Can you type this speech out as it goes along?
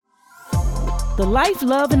The Life,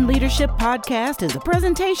 Love, and Leadership podcast is a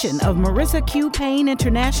presentation of Marissa Q. Payne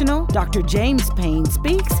International, Dr. James Payne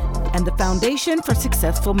Speaks, and the Foundation for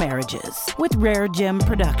Successful Marriages with Rare Gem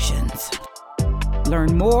Productions.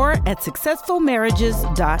 Learn more at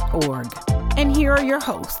successfulmarriages.org. And here are your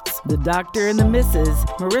hosts, the Dr. and the Mrs.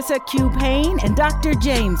 Marissa Q. Payne and Dr.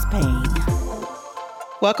 James Payne.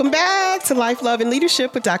 Welcome back to Life, Love, and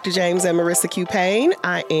Leadership with Dr. James and Marissa Q. Payne.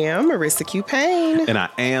 I am Marissa Q. Payne. And I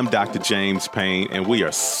am Dr. James Payne. And we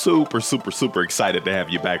are super excited to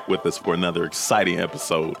have you back with us for another exciting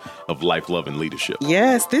episode of Life, Love, and Leadership.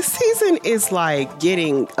 Yes, this season is like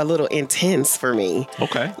getting a little intense for me.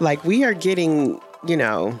 Okay. Like we are getting,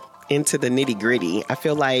 into the nitty gritty. I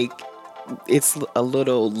feel like it's a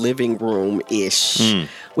little living room-ish,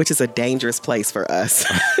 which is a dangerous place for us.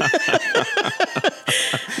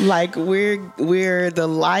 Like we're the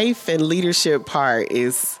life and leadership part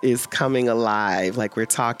is coming alive. Like we're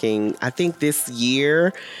talking, I think this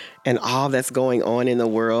year and all that's going on in the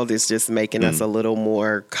world is just making us a little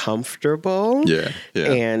more comfortable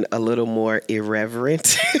and a little more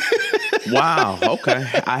irreverent. Wow. Okay.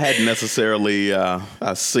 I hadn't necessarily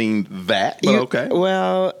seen that, but okay.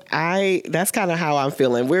 Well, that's kind of how I'm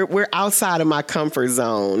feeling. We're outside of my comfort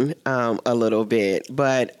zone a little bit,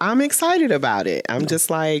 but I'm excited about it. I'm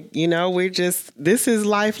just like, this is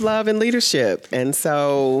life, love, and leadership. And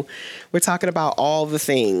so we're talking about all the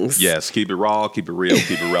things. Yes. Keep it raw, keep it real,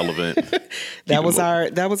 keep it relevant. That was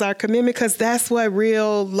our commitment, because that's what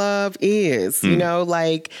real love is,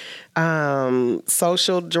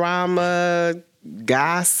 social drama,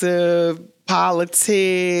 gossip,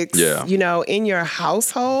 politics, in your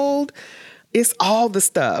household. It's all the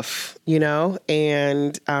stuff,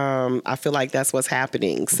 and I feel like that's what's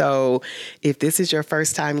happening. So if this is your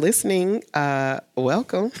first time listening,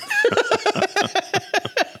 welcome.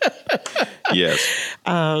 Yes.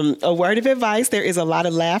 A word of advice, there is a lot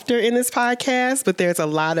of laughter in this podcast, but there's a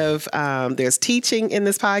lot of, there's teaching in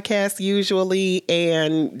this podcast usually,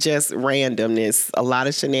 and just randomness, a lot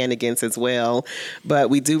of shenanigans as well. But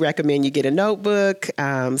we do recommend you get a notebook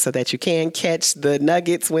so that you can catch the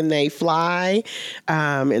nuggets when they fly,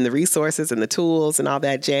 and the resources and the tools and all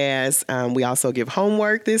that jazz. We also give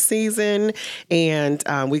homework this season, and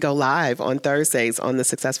we go live on Thursdays on the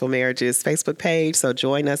Successful Marriages Facebook page. So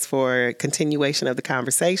join us for continuation of the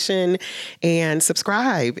conversation, and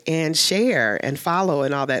subscribe and share and follow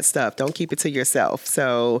and all that stuff. Don't keep it to yourself.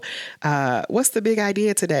 So what's the big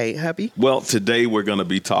idea today, hubby? Well, today we're going to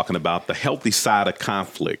be talking about the healthy side of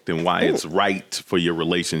conflict and why it's right for your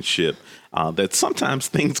relationship that sometimes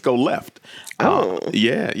things go left.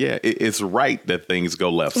 It's right that things go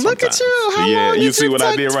left sometimes. Look at you. How long you see what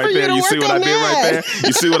I did right there? You see what I did right there?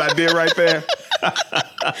 You see what I did right there?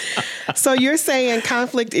 So you're saying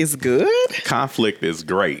conflict is good? Conflict is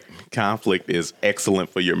great. Conflict is excellent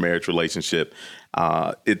for your marriage relationship.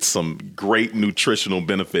 It's some great nutritional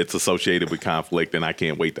benefits associated with conflict, and I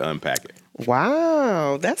can't wait to unpack it.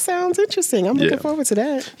 Wow, that sounds interesting. I'm looking forward to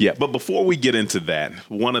that. Yeah, but before we get into that,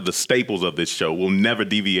 one of the staples of this show we'll never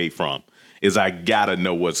deviate from is I gotta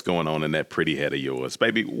know what's going on in that pretty head of yours.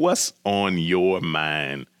 Baby, what's on your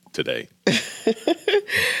mind today?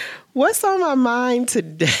 What's on my mind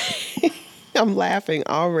today? I'm laughing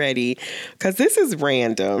already because this is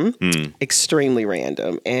random, extremely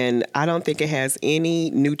random, and I don't think it has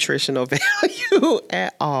any nutritional value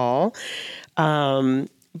at all.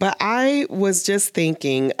 But I was just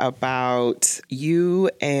thinking about you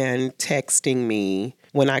and texting me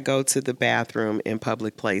when I go to the bathroom in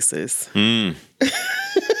public places. Okay.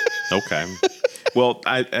 Well,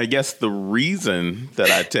 I guess the reason that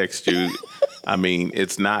I text you,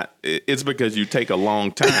 it's because you take a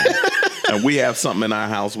long time. And we have something in our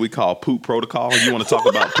house we call poop protocol. You want to talk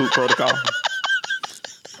about poop protocol?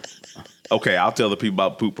 Okay, I'll tell the people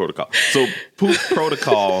about poop protocol. So poop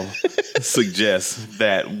protocol suggests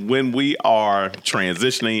that when we are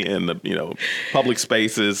transitioning in the public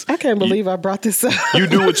spaces, I can't believe I brought this up. You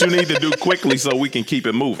do what you need to do quickly so we can keep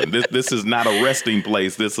it moving. This is not a resting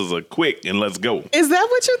place. This is a quick and let's go. Is that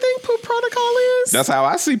what you think poop protocol is? That's how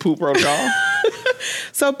I see poop protocol.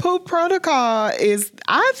 So poop protocol is,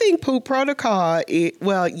 I think poop protocol,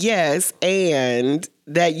 yes, and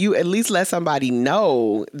that you at least let somebody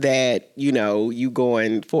know that, you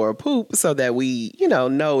going for a poop so that we,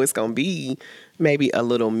 know it's going to be maybe a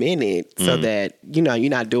little minute so that, you're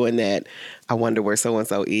not doing that. I wonder where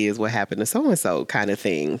so-and-so is, what happened to so-and-so kind of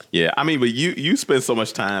thing. Yeah. I mean, but you spend so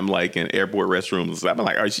much time like in airport restrooms. I'm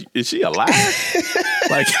like, is she alive?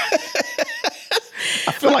 Like,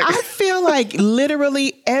 I feel like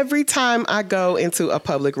literally every time I go into a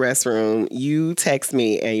public restroom, you text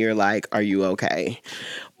me and you're like, are you okay?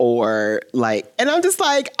 or like, and I'm just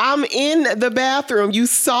like, I'm in the bathroom. You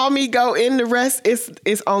saw me go in the rest.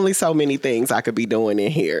 It's only so many things I could be doing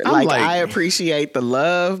in here. Like I appreciate the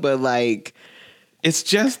love, but like, it's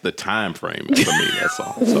just the time frame for me. That's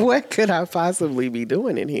all. So what could I possibly be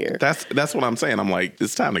doing in here? that's what I'm saying. I'm like,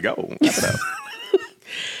 it's time to go. Wrap it up.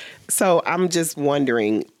 So I'm just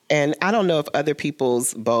wondering, and I don't know if other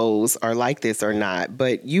people's bows are like this or not,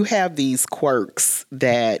 but you have these quirks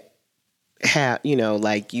that have,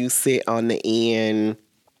 like you sit on the end,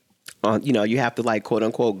 you have to like quote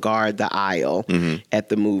unquote guard the aisle at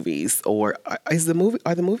the movies. Or are the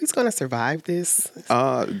movies going to survive this?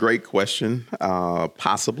 Great question.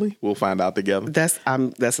 Possibly. We'll find out together. That's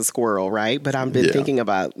a squirrel, right? But I've been thinking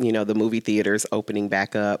about, the movie theaters opening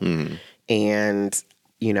back up and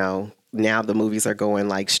now the movies are going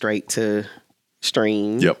like straight to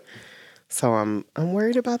stream. Yep. So I'm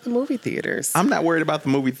worried about the movie theaters. I'm not worried about the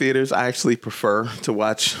movie theaters. I actually prefer to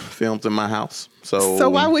watch films in my house. So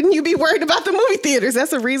why wouldn't you be worried about the movie theaters?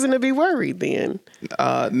 That's a reason to be worried then.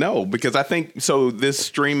 No, because I think this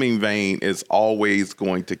streaming vein is always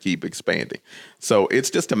going to keep expanding. So it's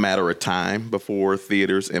just a matter of time before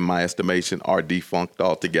theaters, in my estimation, are defunct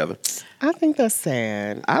altogether. I think that's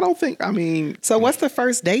sad. So what's the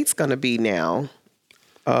first date's going to be now?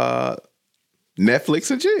 Netflix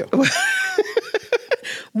and chill.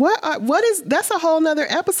 That's a whole nother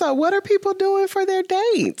episode. What are people doing for their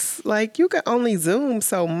dates? Like, you can only Zoom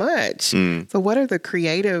so much. So what are the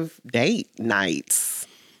creative date nights?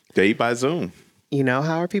 Date by Zoom.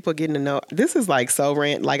 How are people getting to know? This is like so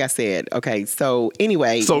rant. Like I said, okay. So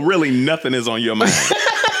anyway, so really nothing is on your mind.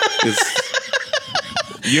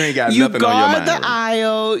 You ain't got nothing on your mind. You guard the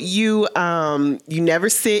aisle. You never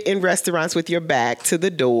sit in restaurants with your back to the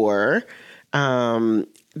door.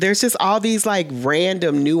 There's just all these like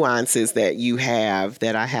random nuances that you have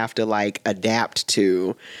that I have to like adapt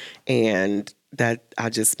to. And that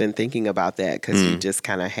I've just been thinking about that because you just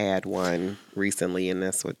kind of had one recently, and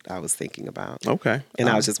that's what I was thinking about. Okay. And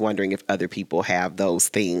I was just wondering if other people have those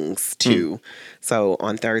things too. So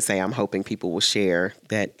on Thursday, I'm hoping people will share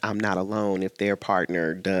that I'm not alone if their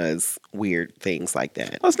partner does weird things like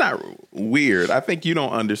that. Well, it's not weird. I think you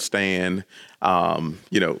don't understand,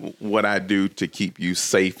 what I do to keep you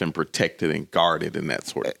safe and protected and guarded and that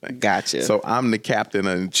sort of thing. Gotcha. So I'm the captain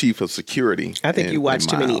and chief of security. I think you watch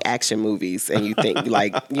too many action movies and you think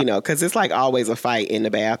like, because it's like always a fight in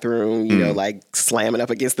the bathroom, like slamming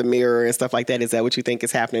up against the mirror and stuff like that. Is that what you think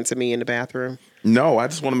is happening to me in the bathroom? No, I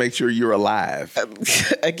just want to make sure you're alive.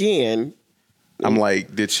 Again. I'm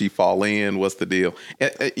like, did she fall in? What's the deal?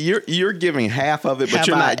 You're giving half of it, but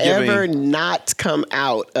you're not giving. Have I ever not come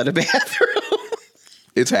out of the bathroom?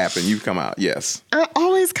 It's happened. You've come out, yes. I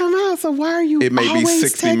always come out, so why are you It may be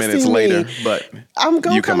 60 minutes later, but I'm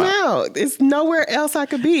going to come out. It's nowhere else I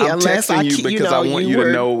could be. I'm texting you because I want you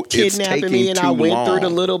to know it's taking me and too I went long. through the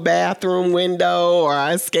little bathroom window or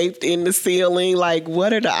I escaped in the ceiling. Like,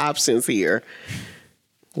 what are the options here?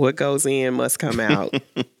 What goes in must come out.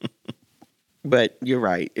 But you're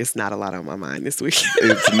right. It's not a lot on my mind this week.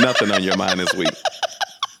 It's nothing on your mind this week.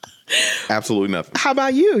 Absolutely nothing. How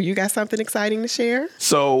about you? You got something exciting to share?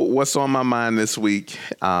 So what's on my mind this week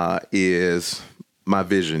is my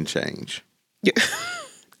vision change. Yeah.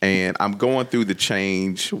 And I'm going through the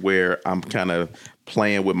change where I'm kind of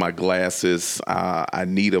playing with my glasses. I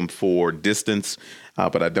need them for distance,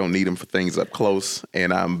 but I don't need them for things up close.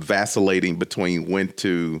 And I'm vacillating between when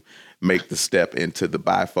to make the step into the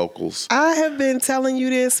bifocals. I have been telling you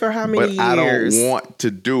this for how many years? But I don't want to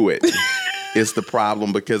do it. It's the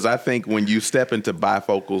problem, because I think when you step into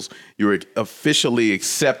bifocals, you're officially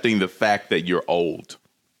accepting the fact that you're old.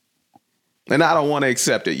 And I don't want to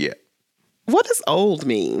accept it yet. What does old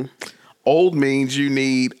mean? Old means you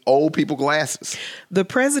need old people glasses. The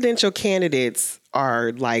presidential candidates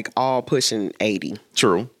are like all pushing 80.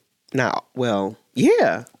 True. Now, well,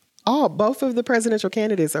 yeah. Both of the presidential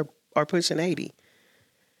candidates are pushing 80.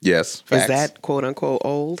 Yes. Facts. Is that quote unquote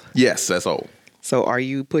old? Yes, that's old. So are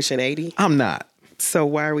you pushing 80? I'm not. So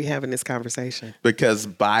why are we having this conversation? Because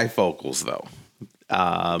bifocals, though.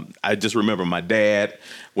 I just remember my dad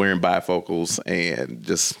wearing bifocals and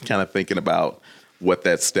just kind of thinking about what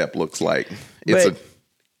that step looks like.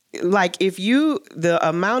 Like if the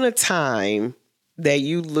amount of time that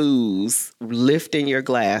you lose lifting your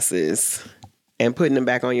glasses and putting them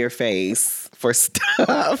back on your face for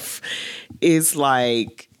stuff is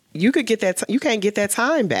like, you could get that. You can't get that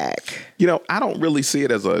time back. I don't really see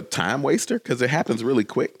it as a time waster because it happens really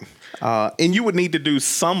quick. And you would need to do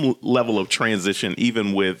some level of transition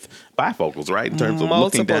even with bifocals, right? In terms of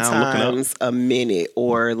looking down, looking up. Multiple times a minute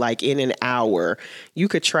or like in an hour, you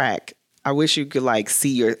could track I wish you could like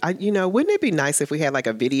see wouldn't it be nice if we had like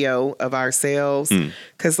a video of ourselves?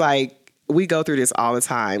 Because like we go through this all the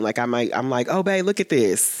time. Like I'm like, oh babe, look at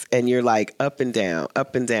this. And you're like up and down,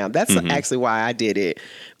 up and down. That's actually why I did it.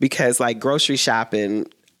 Because like grocery shopping,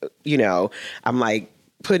 I'm like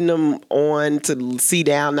putting them on to see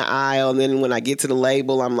down the aisle. And then when I get to the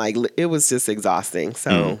label, I'm like, it was just exhausting.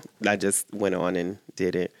 So I just went on and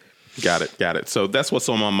did it. Got it. So that's what's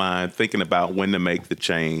on my mind, thinking about when to make the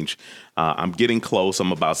change. I'm getting close.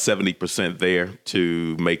 I'm about 70% there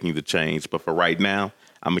to making the change. But for right now,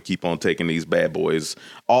 I'm going to keep on taking these bad boys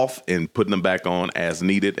off and putting them back on as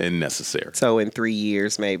needed and necessary. So in 3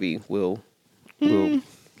 years, maybe we'll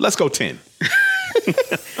let's go 10.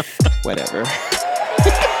 Whatever.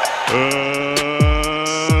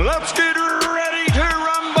 Let's get ready to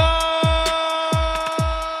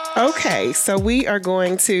rumble. Okay, so we are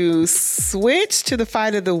going to switch to the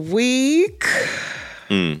fight of the week.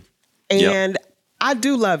 And I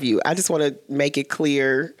do love you. I just want to make it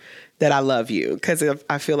clear that I love you because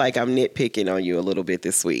I feel like I'm nitpicking on you a little bit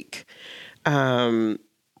this week. Because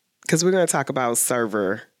we're going to talk about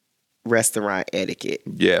server restaurant etiquette.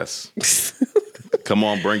 Yes. Come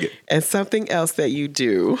on, bring it. And something else that you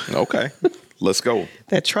do. Okay, let's go.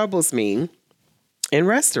 That troubles me in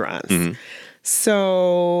restaurants.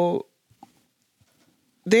 So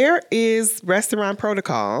there is restaurant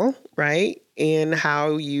protocol, right? In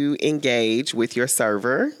how you engage with your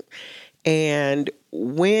server. And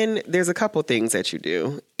when there's a couple things that you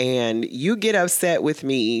do, and you get upset with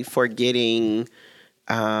me for getting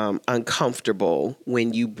uncomfortable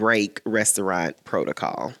when you break restaurant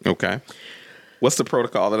protocol. Okay. What's the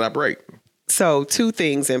protocol that I break? So 2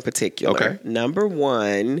 things in particular. Okay. Number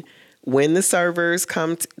 1, when the servers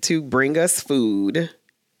come to bring us food,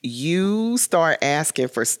 you start asking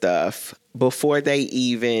for stuff before they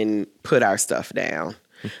even put our stuff down.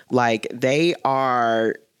 Like they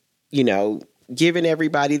are, giving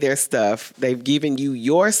everybody their stuff. They've given you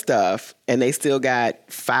your stuff and they still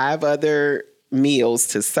got 5 other meals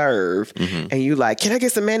to serve. And you like, can I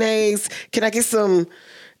get some mayonnaise? Can I get some...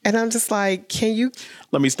 And I'm just like,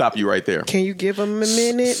 Let me stop you right there. Can you give them a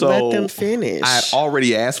minute? So let them finish. I had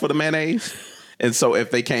already asked for the mayonnaise. And so if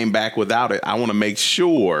they came back without it, I want to make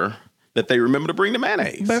sure that they remember to bring the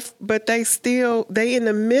mayonnaise. But they in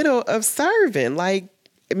the middle of serving. Like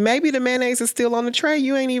maybe the mayonnaise is still on the tray.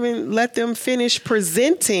 You ain't even let them finish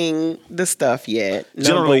presenting the stuff yet.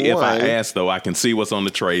 Generally, if I ask, though, I can see what's on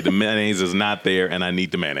the tray. The mayonnaise is not there, and I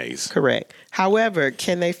need the mayonnaise. Correct. However,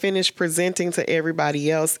 can they finish presenting to everybody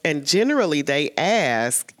else? And generally, they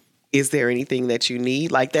ask, is there anything that you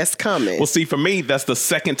need? Like, that's coming. Well, see, for me, that's the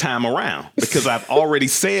second time around because I've already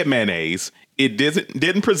said mayonnaise. It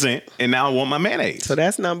didn't present, and now I want my mayonnaise. So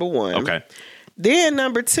that's number 1. Okay. Then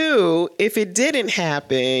number 2, if it didn't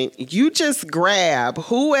happen, you just grab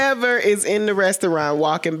whoever is in the restaurant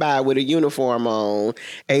walking by with a uniform on,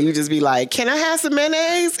 and you just be like, can I have some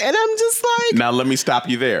mayonnaise? And I'm just like... Now, let me stop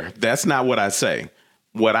you there. That's not what I say.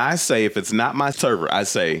 What I say, if it's not my server, I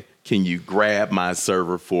say, can you grab my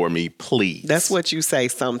server for me, please? That's what you say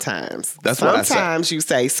sometimes. That's what I say. Sometimes you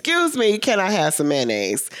say, excuse me, can I have some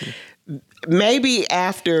mayonnaise? Maybe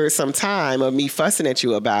after some time of me fussing at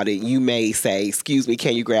you about it, you may say, excuse me,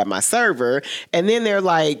 can you grab my server? And then they're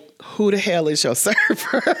like, who the hell is your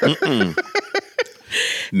server?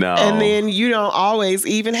 No. And then you don't always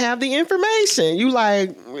even have the information. You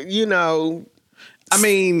like, I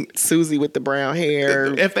mean, Susie with the brown hair.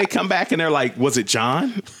 If they come back and they're like, was it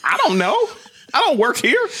John? I don't know. I don't work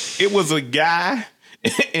here. It was a guy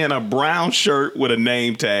in a brown shirt with a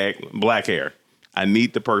name tag, black hair. I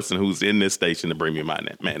need the person who's in this station to bring me my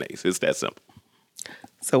mayonnaise. It's that simple.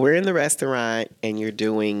 So we're in the restaurant and you're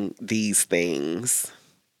doing these things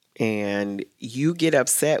and you get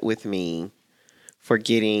upset with me for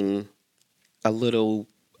getting a little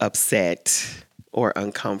upset or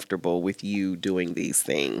uncomfortable with you doing these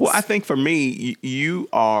things. Well, I think for me, you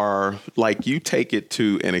are like, you take it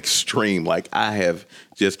to an extreme. Like I have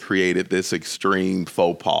just created this extreme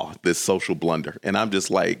faux pas, this social blunder. And I'm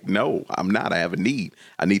just like, no, I'm not. I have a need.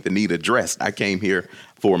 I need the need addressed. I came here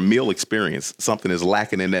for a meal experience. Something is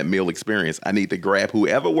lacking in that meal experience. I need to grab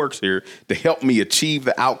whoever works here to help me achieve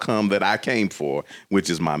the outcome that I came for, which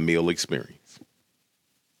is my meal experience.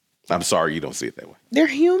 I'm sorry you don't see it that way. They're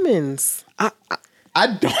humans. I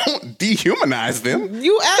don't dehumanize them.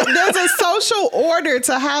 There's a social order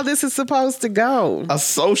to how this is supposed to go. A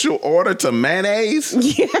social order to mayonnaise?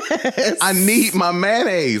 Yes. I need my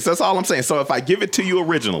mayonnaise. That's all I'm saying. So if I give it to you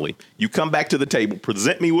originally, you come back to the table,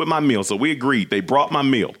 present me with my meal. So we agreed. They brought my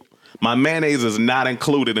meal. My mayonnaise is not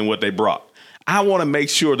included in what they brought. I want to make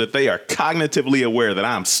sure that they are cognitively aware that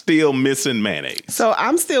I'm still missing mayonnaise. So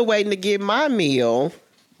I'm still waiting to get my meal.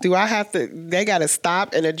 Do I have to, they got to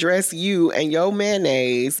stop and address you and your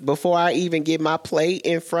mayonnaise before I even get my plate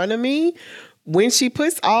in front of me? When she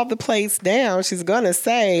puts all the plates down, she's going to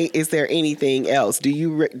say, is there anything else? Do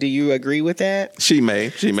you agree with that? She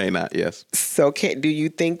may not, yes. So do you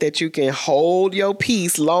think that you can hold your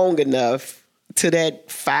peace long enough to that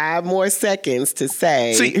 5 more seconds to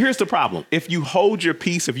say? See, here's the problem. If you hold your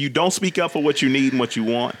peace, if you don't speak up for what you need and what you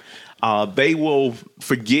want, they will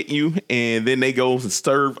forget you, and then they go and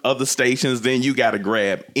serve other stations. Then you got to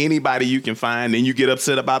grab anybody you can find. Then you get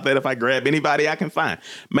upset about that if I grab anybody I can find.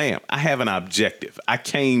 Ma'am, I have an objective. I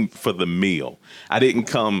came for the meal. I didn't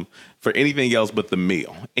come for anything else but the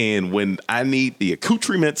meal. And when I need the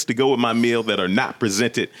accoutrements to go with my meal that are not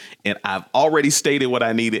presented, and I've already stated what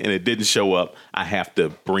I needed and it didn't show up, I have to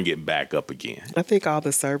bring it back up again. I think all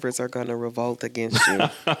the servers are going to revolt against you.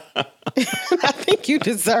 I think you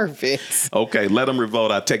deserve it. Okay, let them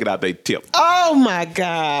revolt. I'll take it out they tip. Oh my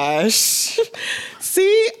gosh.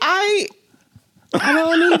 See, I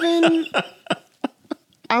don't even,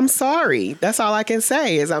 I'm sorry. That's all I can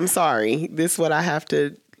say is I'm sorry. This is what I have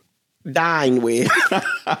to dine with.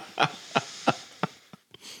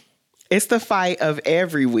 It's the fight of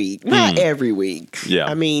every week. Not every week. Yeah.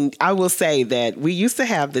 I mean, I will say that we used to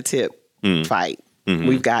have the tip fight. Mm-hmm.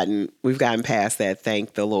 We've gotten past that.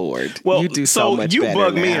 Thank the Lord. Well, you do so much you better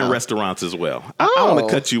bug me now. in restaurants as well. I want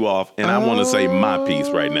to cut you off, and I want to say my piece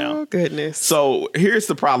right now. Oh, goodness. So here's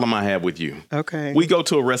the problem I have with you. Okay. We go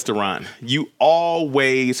to a restaurant. You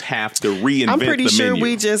always have to reinvent the menu. I'm pretty sure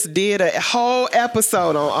we just did a whole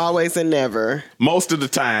episode on Always and Never. Most of the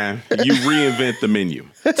time, you reinvent the menu.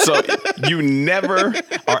 So you never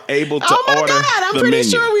are able to order the menu. Oh my God, I'm pretty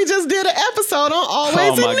sure we just did an episode on Always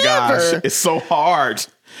and Never. Oh my gosh, it's so hard.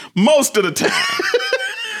 Most of the time.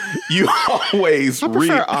 You always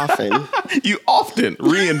often. You often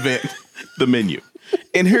reinvent the menu.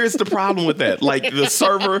 And here's the problem with that. Like, the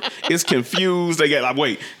server is confused. They get like,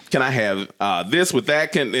 wait, can I have this with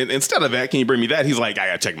that? Instead of that, can you bring me that? He's like, I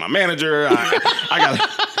gotta check my manager. I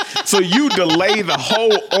gotta. So you delay the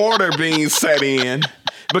whole order being set in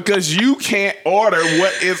because you can't order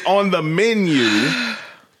what is on the menu.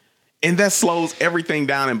 And that slows everything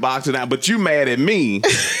down and bogs it down. But you mad at me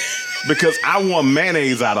because I want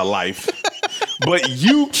mayonnaise out of life. But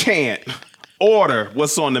you can't order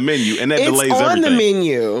what's on the menu, and that delays everything. It's on the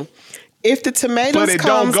menu. If the tomatoes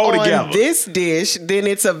comes on this dish, then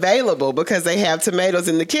it's available because they have tomatoes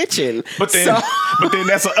in the kitchen. But then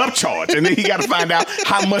that's an upcharge, and then he got to find out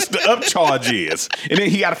how much the upcharge is, and then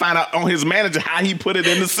he got to find out on his manager how he put it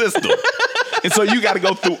in the system. And so you got to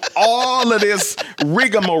go through all of this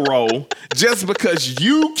rigmarole just because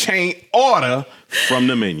you can't order from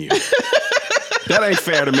the menu. That ain't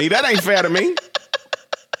fair to me. That ain't fair to me.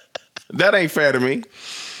 That ain't fair to me.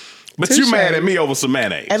 But you mad at me over some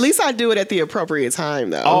mayonnaise. At least I do it at the appropriate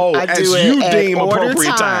time, though. Oh, I do as you deem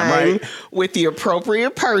appropriate time, right? With the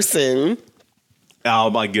appropriate person.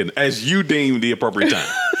 Oh, my goodness. As you deem the appropriate time.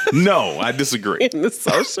 No, I disagree. In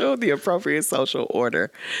the appropriate social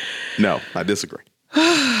order. No, I disagree.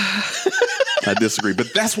 I disagree.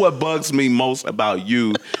 But that's what bugs me most about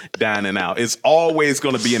you dining out. It's always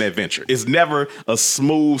going to be an adventure. It's never a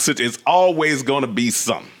smooth situation. It's always going to be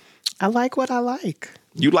something. I like what I like.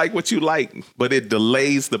 You like what you like, but it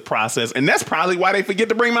delays the process. And that's probably why they forget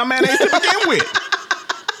to bring my mayonnaise to begin with.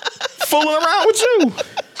 Fooling around with you.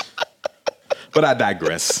 But I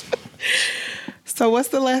digress. So what's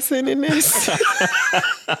the lesson in this?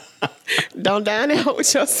 Don't dine out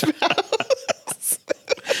with your spouse.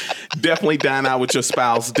 Definitely dine out with your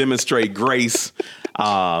spouse. Demonstrate grace.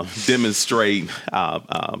 Demonstrate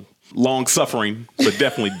long suffering. But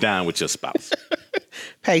definitely dine with your spouse.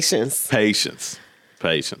 Patience.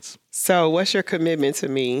 So what's your commitment to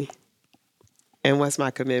me? And what's my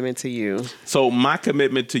commitment to you? So my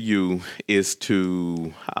commitment to you is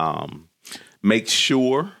to make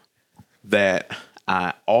sure that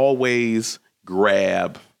I always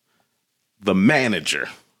grab the manager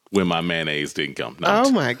when my mayonnaise didn't come. Oh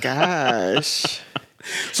my gosh.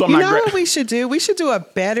 So you know what we should do? We should do a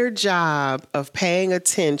better job of paying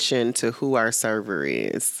attention to who our server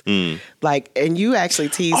is. Like, and you actually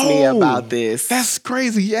teased me about this. That's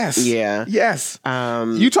crazy. Yes. Yeah. Yes.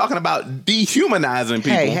 You talking about dehumanizing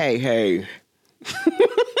people. Hey.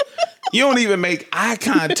 You don't even make eye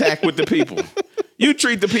contact with the people. You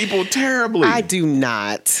treat the people terribly. I do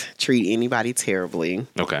not treat anybody terribly.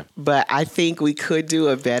 Okay. But I think we could do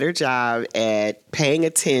a better job at paying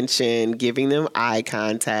attention, giving them eye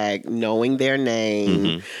contact, knowing their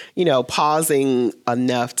name, pausing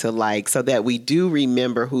enough to so that we do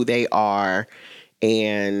remember who they are,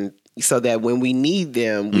 and so that when we need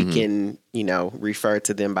them, we can, refer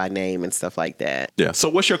to them by name and stuff like that. Yeah. So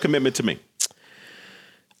what's your commitment to me?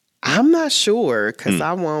 I'm not sure, because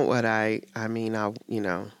I want what I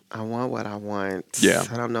want what I want. Yeah.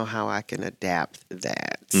 I don't know how I can adapt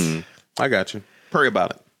that. I got you. Pray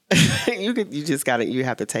about it. You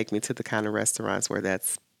have to take me to the kind of restaurants where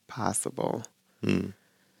that's possible.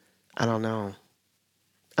 I don't know.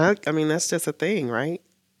 I mean, that's just a thing, right?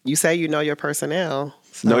 You say you know your personnel.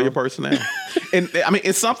 So. Know your personnel. And I mean,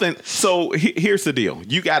 it's something. So here's the deal.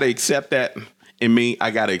 You got to accept that in me.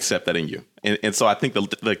 I got to accept that in you. And so I think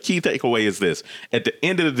the key takeaway is this. At the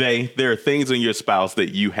end of the day, there are things in your spouse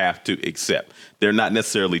that you have to accept. They're not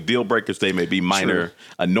necessarily deal breakers. They may be minor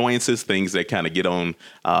annoyances, things that kind of get on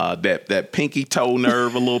that pinky toe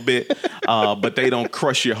nerve a little bit, but they don't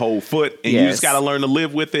crush your whole foot. And you just got to learn to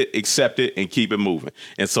live with it, accept it, and keep it moving.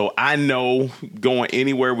 And so I know going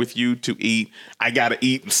anywhere with you to eat, I got to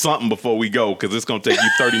eat something before we go, because it's going to take you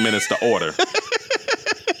 30 minutes to order.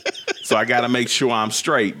 So I got to make sure I'm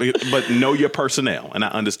straight, but know your personnel. And I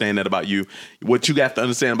understand that about you. What you have to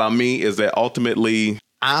understand about me is that ultimately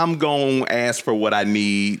I'm going to ask for what I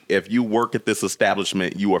need. If you work at this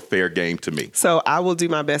establishment, you are fair game to me. So I will do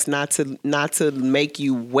my best not to make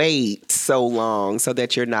you wait so long so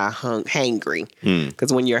that you're not hangry.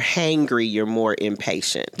 Because when you're hangry, you're more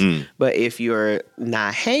impatient. But if you're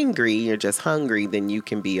not hangry, you're just hungry, then you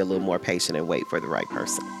can be a little more patient and wait for the right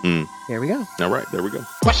person. There we go. All right, there we go.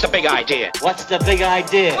 What's the big idea? What's the big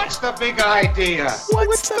idea? What's the big idea?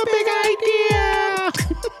 What's the big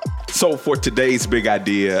idea? So for today's big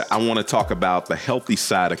idea, I want to talk about the healthy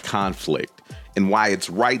side of conflict and why it's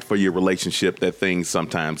right for your relationship that things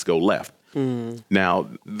sometimes go left. Now,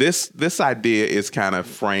 this idea is kind of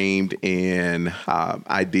framed in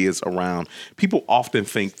ideas around, people often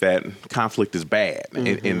think that conflict is bad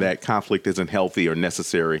and that conflict isn't healthy or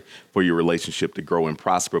necessary for your relationship to grow and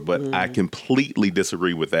prosper. But I completely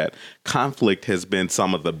disagree with that. Conflict has been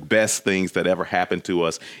some of the best things that ever happened to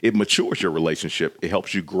us. It matures your relationship. It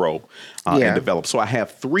helps you grow and develop. So I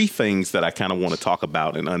have 3 things that I kind of want to talk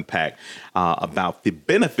about and unpack about the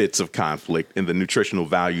benefits of conflict and the nutritional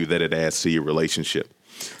value that it adds to your relationship.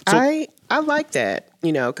 So, I like that,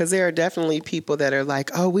 because there are definitely people that are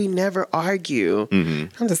like, oh, we never argue. I'm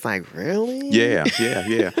just like, really? Yeah.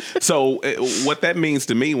 So what that means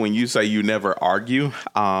to me when you say you never argue,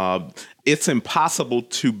 it's impossible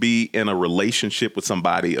to be in a relationship with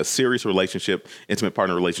somebody, a serious relationship, intimate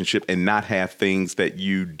partner relationship, and not have things that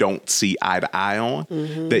you don't see eye to eye on,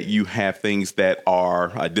 that you have things that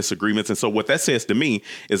are disagreements. And so what that says to me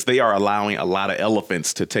is they are allowing a lot of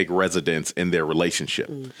elephants to take residence in their relationship.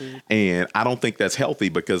 And I don't think that's healthy,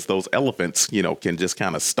 because those elephants, can just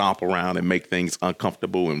kind of stomp around and make things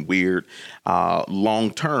uncomfortable and weird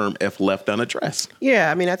long term if left unaddressed.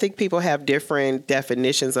 Yeah, I mean, I think people have different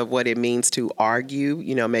definitions of what it means to argue.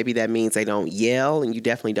 Maybe that means they don't yell, and you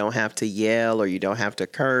definitely don't have to yell, or you don't have to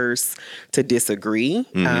curse to disagree.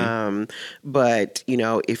 But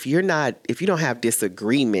if you don't have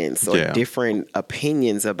disagreements or different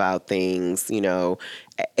opinions about things,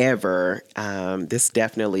 ever, this is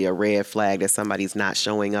definitely a red flag that somebody's not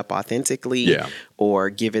showing up authentically or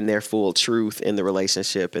giving their full truth in the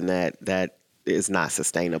relationship, and that is not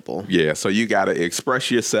sustainable. Yeah, so you got to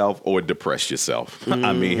express yourself or depress yourself.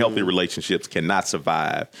 I mean, healthy relationships cannot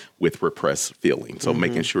survive with repressed feelings. So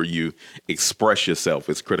making sure you express yourself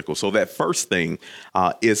is critical. So that first thing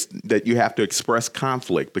is that you have to express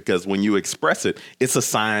conflict, because when you express it, it's a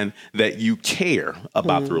sign that you care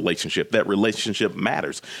about the relationship. That relationship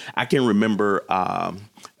matters. I can remember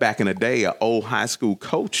back in the day, an old high school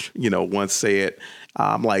coach, once said,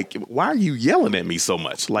 like, why are you yelling at me so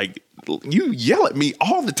much? Like, you yell at me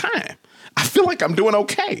all the time. I feel like I'm doing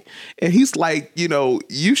okay. And he's like,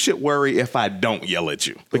 you should worry if I don't yell at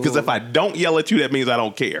you. Because if I don't yell at you, that means I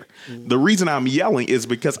don't care. The reason I'm yelling is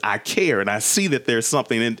because I care, and I see that there's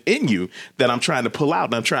something in you that I'm trying to pull out,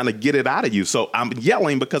 and I'm trying to get it out of you. So I'm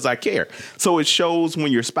yelling because I care. So it shows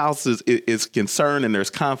when your spouse is concerned and there's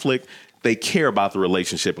conflict, they care about the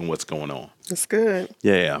relationship and what's going on. That's good.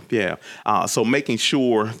 Yeah. So making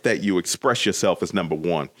sure that you express yourself is number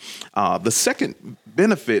one. The second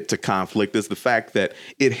benefit to conflict is the fact that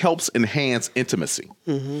it helps enhance intimacy.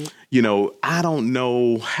 You know, I don't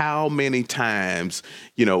know how many times,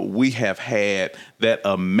 you know, we have had that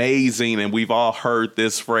amazing, and we've all heard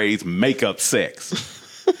this phrase, makeup sex.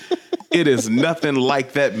 It is nothing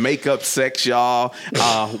like that makeup sex, y'all,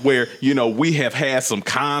 where, you know, we have had some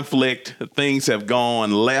conflict, things have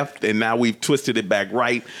gone left, and now we've twisted it back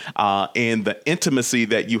right. And the intimacy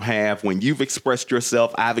that you have when you've expressed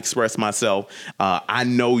yourself, I've expressed myself, I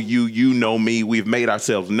know you, you know me, we've made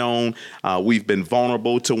ourselves known, we've been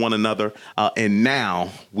vulnerable to one another, and now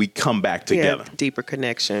we come back together. Yeah, deeper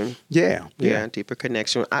connection. Yeah. Deeper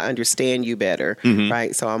connection. I understand you better,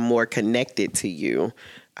 right? So I'm more connected to you.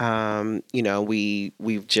 You know,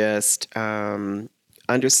 we've just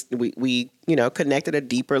we you know, connected a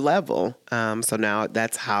deeper level. So now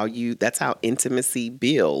that's how intimacy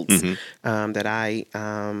builds. That I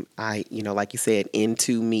you know, like you said,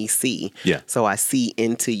 into me see. Yeah. So I see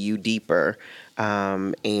into you deeper.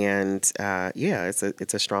 It's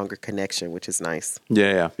a stronger connection, which is nice.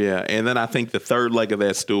 Yeah. And then I think the third leg of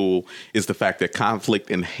that stool is the fact that conflict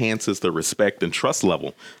enhances the respect and trust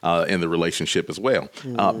level in the relationship as well.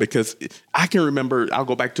 Because I can remember, I'll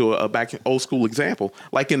go back to a old school example.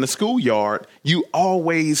 Like in the schoolyard, you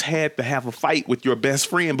always had to have a fight with your best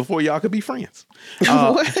friend before y'all could be friends.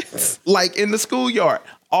 What? Like in the schoolyard,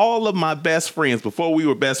 all of my best friends, before we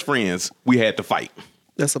were best friends, we had to fight.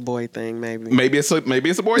 That's a boy thing, maybe. Maybe it's a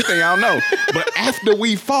boy thing. I don't know. But after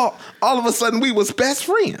we fought, all of a sudden we was best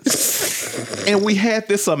friends, and we had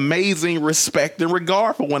this amazing respect and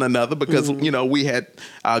regard for one another because you know, we had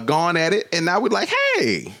gone at it, and now we're like,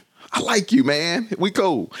 hey, I like you, man. We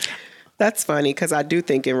cool. That's funny because I do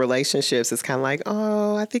think in relationships it's kind of like,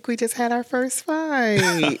 oh, I think we just had our first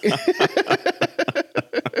fight.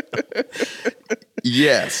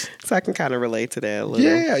 Yes. So I can kind of relate to that a little.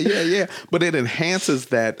 Yeah. But it enhances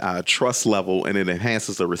that trust level, and it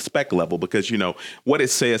enhances the respect level because, you know, what it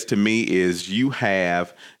says to me is you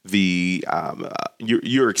have the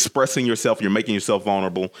you're expressing yourself, you're making yourself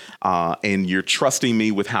vulnerable, and you're trusting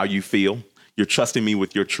me with how you feel. You're trusting me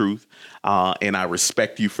with your truth, and I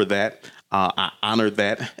respect you for that. I honor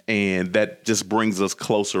that, and that just brings us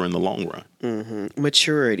closer in the long run.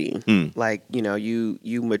 Maturity, like, you know, you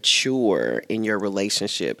mature in your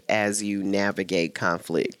relationship as you navigate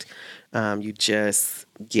conflict. You just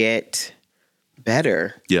get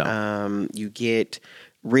better. You get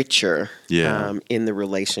richer. In the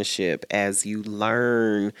relationship as you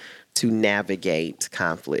learn to navigate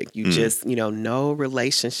conflict. You just, you know, no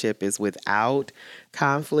relationship is without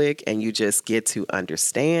conflict, and you just get to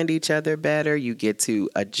understand each other better. You get to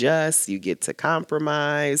adjust, you get to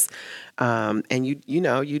compromise, and you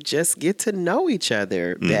just get to know each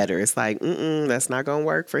other better. It's like, that's not going to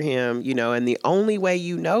work for him, you know, and the only way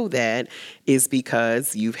you know that is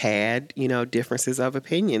because you've had, you know, differences of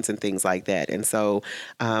opinions and things like that. And so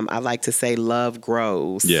I like to say love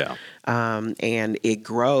grows. And it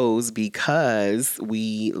grows because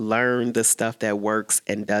we learn the stuff that works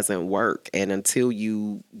and doesn't work. And until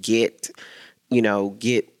you get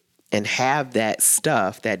and have that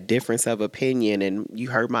stuff, that difference of opinion, and you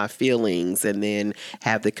hurt my feelings, and then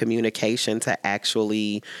have the communication to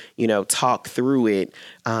actually, you know, talk through it,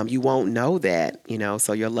 you won't know that, you know,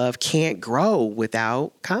 so your love can't grow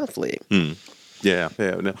without conflict. No,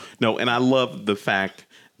 and I love the fact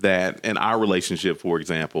that in our relationship, for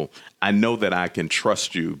example, I know that I can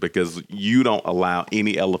trust you because you don't allow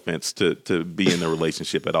any elephants to be in the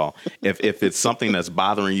relationship at all. If it's something that's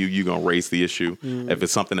bothering you, you're going to raise the issue. If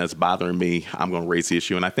it's something that's bothering me, I'm going to raise the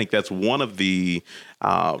issue. And I think that's one of the...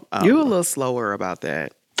 You're a little slower about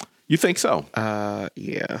that. You think so?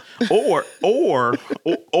 Yeah. Or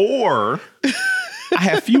I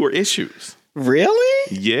have fewer issues.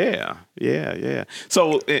 Really? Yeah.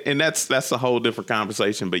 So, and that's a whole different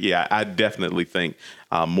conversation. But yeah, I definitely think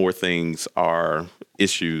more things are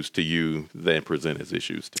issues to you than present as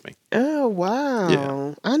issues to me. Oh, wow.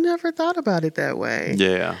 Yeah. I never thought about it that way.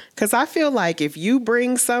 Yeah. Because I feel like if you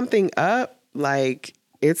bring something up, like,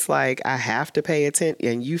 it's like I have to pay attention,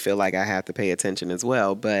 and you feel like I have to pay attention as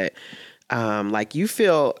well. But like I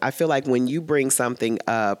feel like when you bring something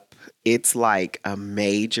up, it's like a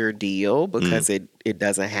major deal because it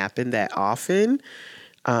doesn't happen that often.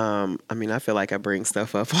 I mean, I feel like I bring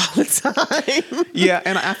stuff up all the time. Yeah,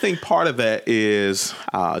 and I think part of that is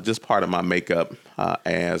just part of my makeup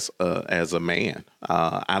as a man.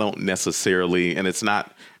 I don't necessarily, and it's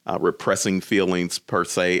not repressing feelings per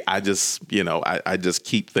se. I just, I just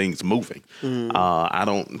keep things moving. I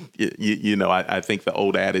don't, I think the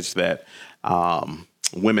old adage that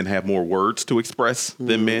women have more words to express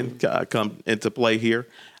than men come into play here.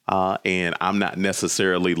 and I'm not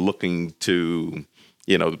necessarily looking to,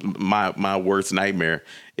 you know, my worst nightmare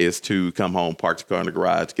is to come home, park the car in the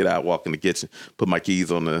garage, get out, walk in the kitchen, put my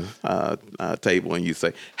keys on the table, and you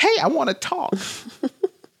say, "Hey, I want to talk."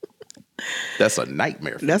 That's a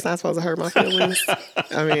nightmare for me. That's not supposed to hurt my feelings.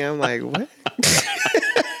 I mean, I'm like, what?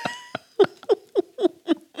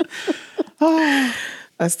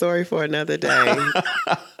 A story for another day.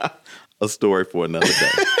 A story for another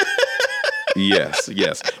day. Yes.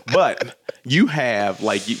 But you have,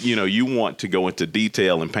 like, you know, you want to go into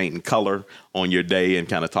detail and paint and color on your day and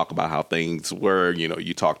kind of talk about how things were. You know,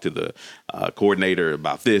 you talk to the coordinator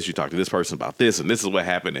about this, you talk to this person about this, and this is what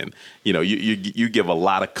happened. And, you know, you give a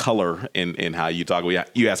lot of color in how you talk.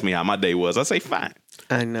 You ask me how my day was. I say, fine.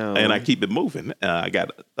 I know. And I keep it moving. I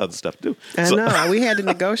got other stuff to do. I know. We had to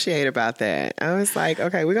negotiate about that. I was like,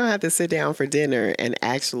 okay, we're going to have to sit down for dinner and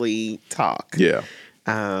actually talk. Yeah.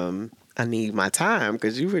 I need my time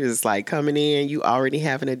because you were just like coming in. You already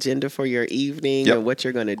have an agenda for your evening Yep. and what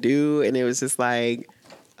you're going to do. And it was just like,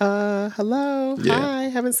 hello, Yeah. hi,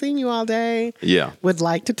 haven't seen you all day. Yeah. Would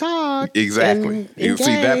like to talk. Exactly. and You see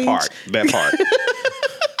that engage. part.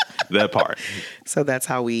 That part. So that's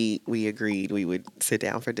how we agreed we would sit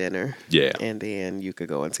down for dinner. Yeah. And then you could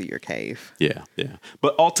go into your cave. Yeah.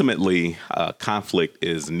 But ultimately, conflict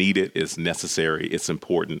is needed, it's necessary, it's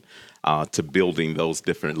important to building those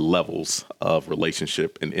different levels of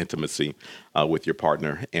relationship and intimacy with your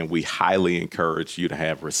partner. And we highly encourage you to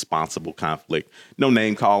have responsible conflict. No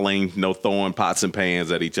name calling, no throwing pots and pans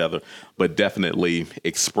at each other, but definitely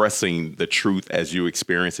expressing the truth as you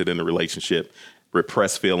experience it in the relationship.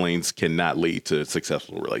 Repressed feelings cannot lead to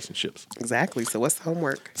successful relationships. Exactly. So what's the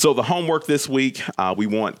homework? So the homework this week, we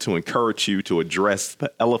want to encourage you to address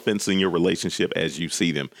the elephants in your relationship as you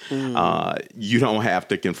see them. You don't have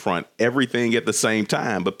to confront everything at the same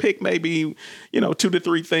time, but pick maybe, 2 to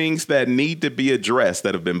 3 things that need to be addressed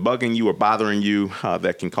that have been bugging you or bothering you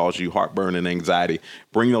that can cause you heartburn and anxiety.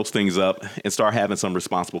 Bring those things up and start having some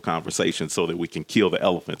responsible conversations so that we can kill the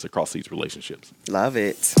elephants across these relationships. Love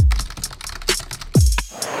it.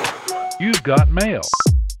 You've got mail.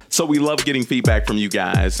 So we love getting feedback from you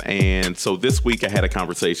guys. And so this week I had a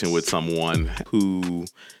conversation with someone who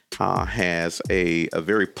has a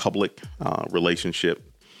very public relationship,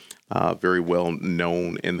 very well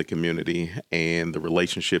known in the community, and the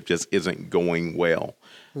relationship just isn't going well.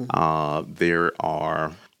 There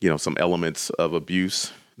are, some elements of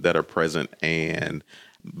abuse that are present, and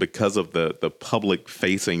because of the public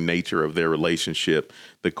facing nature of their relationship,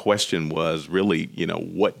 the question was really,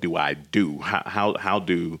 what do I do? How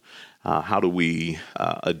do we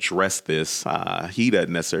address this? He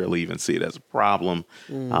doesn't necessarily even see it as a problem,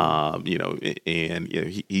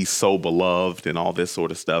 he's so beloved and all this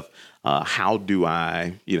sort of stuff. How do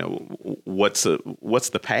I, what's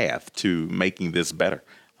the path to making this better?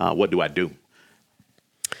 What do I do?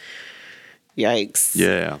 Yikes.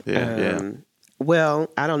 Yeah. Well,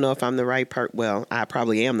 I don't know if I'm the right Well, I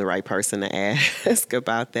probably am the right person to ask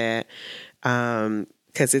about that,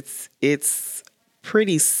 because it's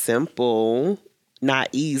pretty simple, not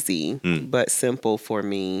easy, but simple for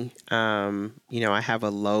me. I have a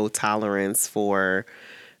low tolerance for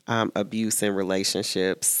abuse in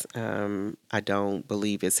relationships. I don't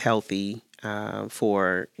believe it's healthy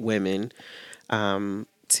for women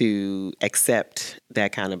to accept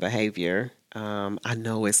that kind of behavior. I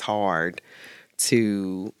know it's hard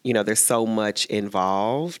to, there's so much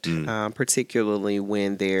involved, particularly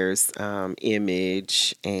when there's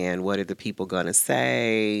image and what are the people going to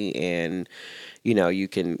say, and you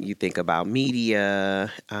think about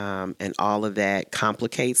media, and all of that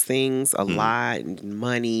complicates things a lot, and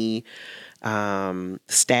money,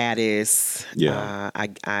 status.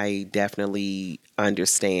 I definitely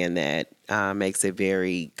understand that makes it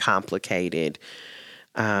very complicated.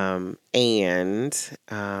 Your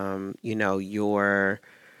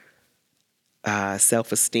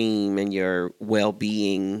self-esteem and your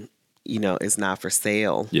well-being, is not for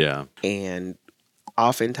sale. Yeah. And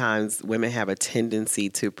oftentimes women have a tendency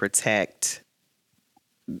to protect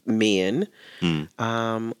men,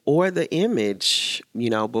 or the image,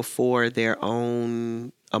 before their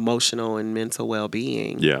own emotional and mental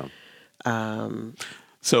well-being. Yeah.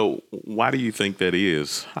 So why do you think that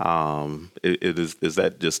is? Is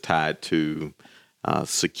that just tied to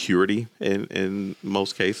security in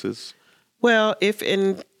most cases? Well,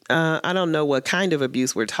 I don't know what kind of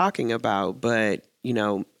abuse we're talking about, but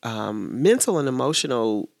mental and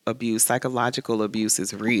emotional abuse, psychological abuse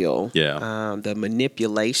is real. Yeah. The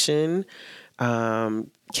manipulation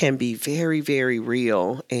can be very, very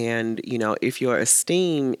real. And, if your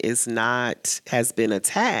esteem has been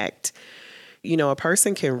attacked, a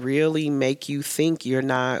person can really make you think you're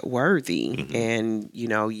not worthy and,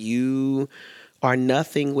 you are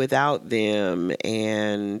nothing without them,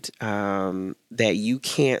 and that you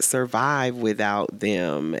can't survive without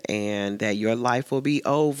them, and that your life will be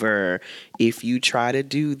over if you try to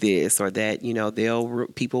do this, or that,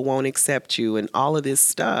 people won't accept you, and all of this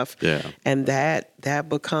stuff. Yeah. And that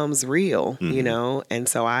becomes real, and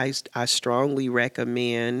so I strongly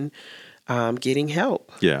recommend getting help.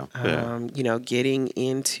 Yeah. Getting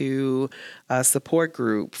into a support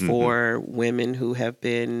group for women who have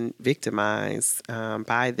been victimized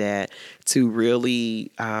by that, to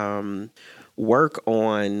really work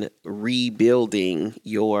on rebuilding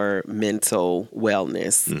your mental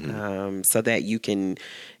wellness, so that you can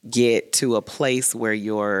get to a place where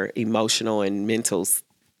your emotional and mental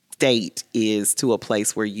state is to a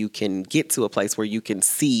place where you can get to a place where you can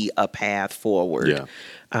see a path forward.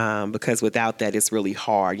 Yeah. Because without that, it's really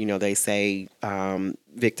hard. They say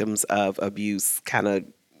victims of abuse kind of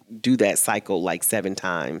do that cycle like 7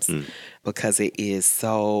 times because it is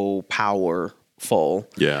so powerful.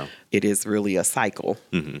 Yeah. It is really a cycle.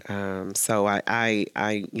 So I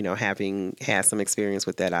having had some experience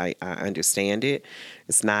with that, I understand it.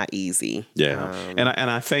 It's not easy. Yeah. And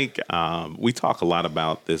I think we talk a lot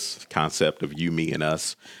about this concept of you, me, and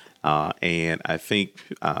us. And I think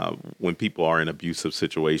when people are in abusive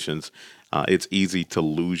situations, it's easy to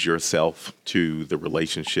lose yourself to the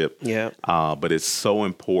relationship. Yeah. But it's so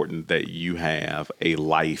important that you have a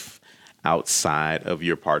life outside of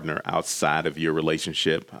your partner, outside of your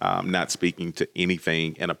relationship. Not speaking to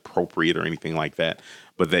anything inappropriate or anything like that,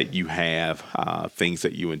 but that you have things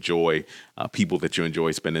that you enjoy, people that you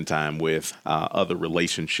enjoy spending time with, other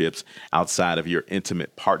relationships outside of your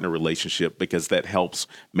intimate partner relationship, because that helps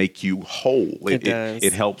make you whole. It does.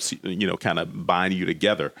 It helps, kind of bind you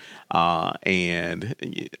together.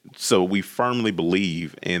 And so we firmly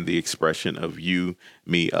believe in the expression of you,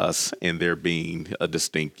 me, us, and there being a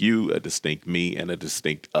distinct you, a distinct me, and a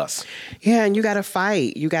distinct us. Yeah, and you got to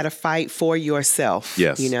fight. You got to fight for yourself.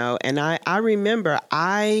 Yes. And I remember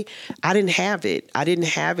I didn't have it. I didn't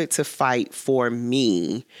have it to fight for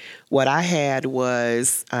me. What I had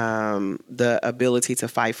was the ability to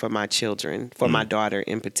fight for my children, for my daughter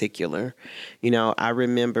in particular. I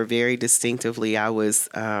remember very distinctively, I was,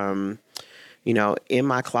 in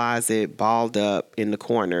my closet, balled up in the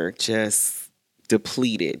corner, just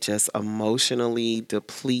depleted, just emotionally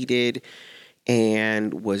depleted,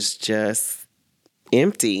 and was just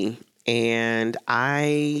empty. And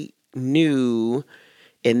I knew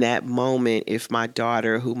in that moment, if my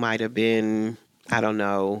daughter, who might have been, 3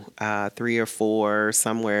 or 4,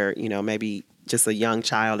 somewhere, maybe just a young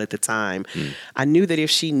child at the time, I knew that if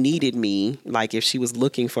she needed me, like if she was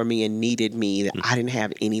looking for me and needed me, that I didn't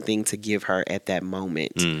have anything to give her at that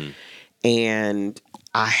moment. And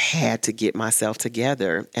I had to get myself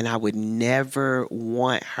together, and I would never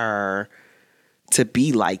want her to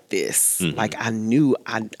be like this. Like I knew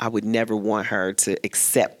I would never want her to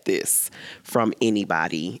accept this from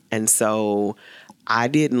anybody. And so I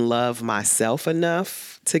didn't love myself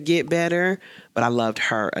enough to get better, but I loved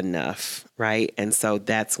her enough, right? And so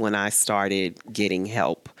that's when I started getting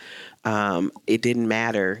help. It didn't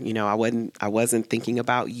matter, I wasn't thinking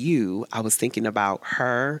about you. I was thinking about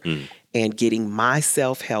her and getting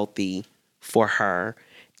myself healthy for her.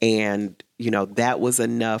 And, that was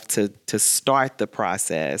enough to start the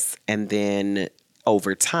process. And then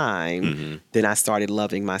over time, then I started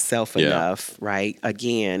loving myself enough, right?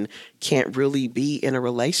 Again, can't really be in a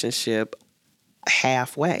relationship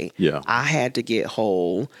halfway. Yeah. I had to get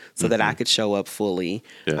whole so that I could show up fully.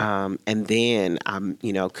 Yeah. And then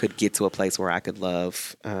could get to a place where I could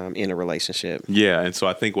love in a relationship. Yeah, and so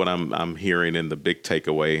I think what I'm hearing in the big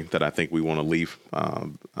takeaway that I think we want to leave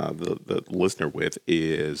the listener with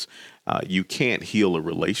is you can't heal a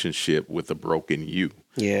relationship with a broken you.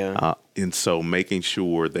 Yeah. And so making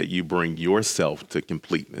sure that you bring yourself to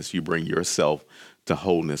completeness, you bring yourself to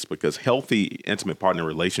wholeness, because healthy intimate partner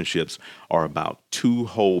relationships are about 2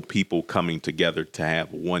 whole people coming together to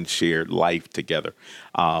have one shared life together.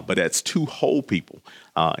 But that's 2 whole people.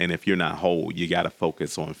 And if you're not whole, you got to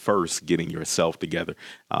focus on first getting yourself together.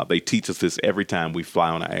 They teach us this every time we fly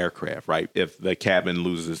on an aircraft, right? If the cabin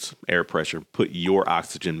loses air pressure, put your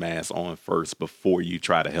oxygen mask on first before you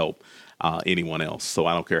try to help anyone else. So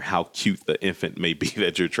I don't care how cute the infant may be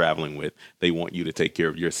that you're traveling with. They want you to take care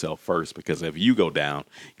of yourself first, because if you go down,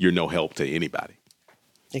 you're no help to anybody.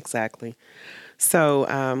 Exactly.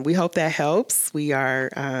 So we hope that helps. We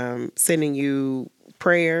are sending you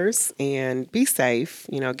prayers, and be safe.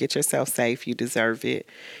 Get yourself safe. You deserve it.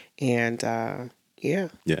 And yeah.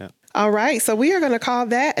 All right. So we are going to call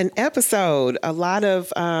that an episode. A lot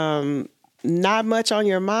of not much on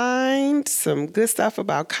your mind, some good stuff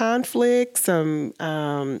about conflict, some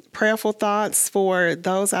prayerful thoughts for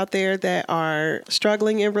those out there that are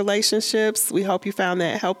struggling in relationships. We hope you found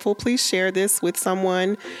that helpful. Please share this with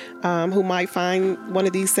someone who might find one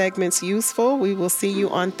of these segments useful. We will see you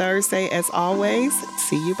on Thursday as always.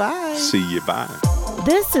 See you. Bye. See you. Bye.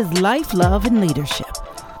 This is Life, Love, and Leadership.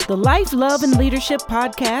 The Life, Love, and Leadership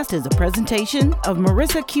podcast is a presentation of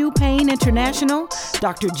Marissa Q. Payne International,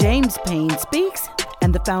 Dr. James Payne Speaks,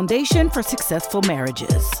 and the Foundation for Successful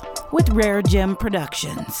Marriages with Rare Gem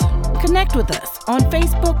Productions. Connect with us on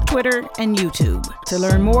Facebook, Twitter, and YouTube. To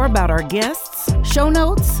learn more about our guests, show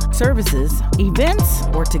notes, services, events,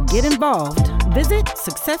 or to get involved, visit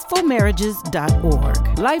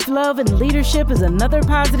successfulmarriages.org. Life, Love, and Leadership is another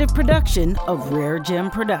positive production of Rare Gem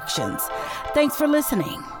Productions. Thanks for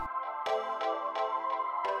listening.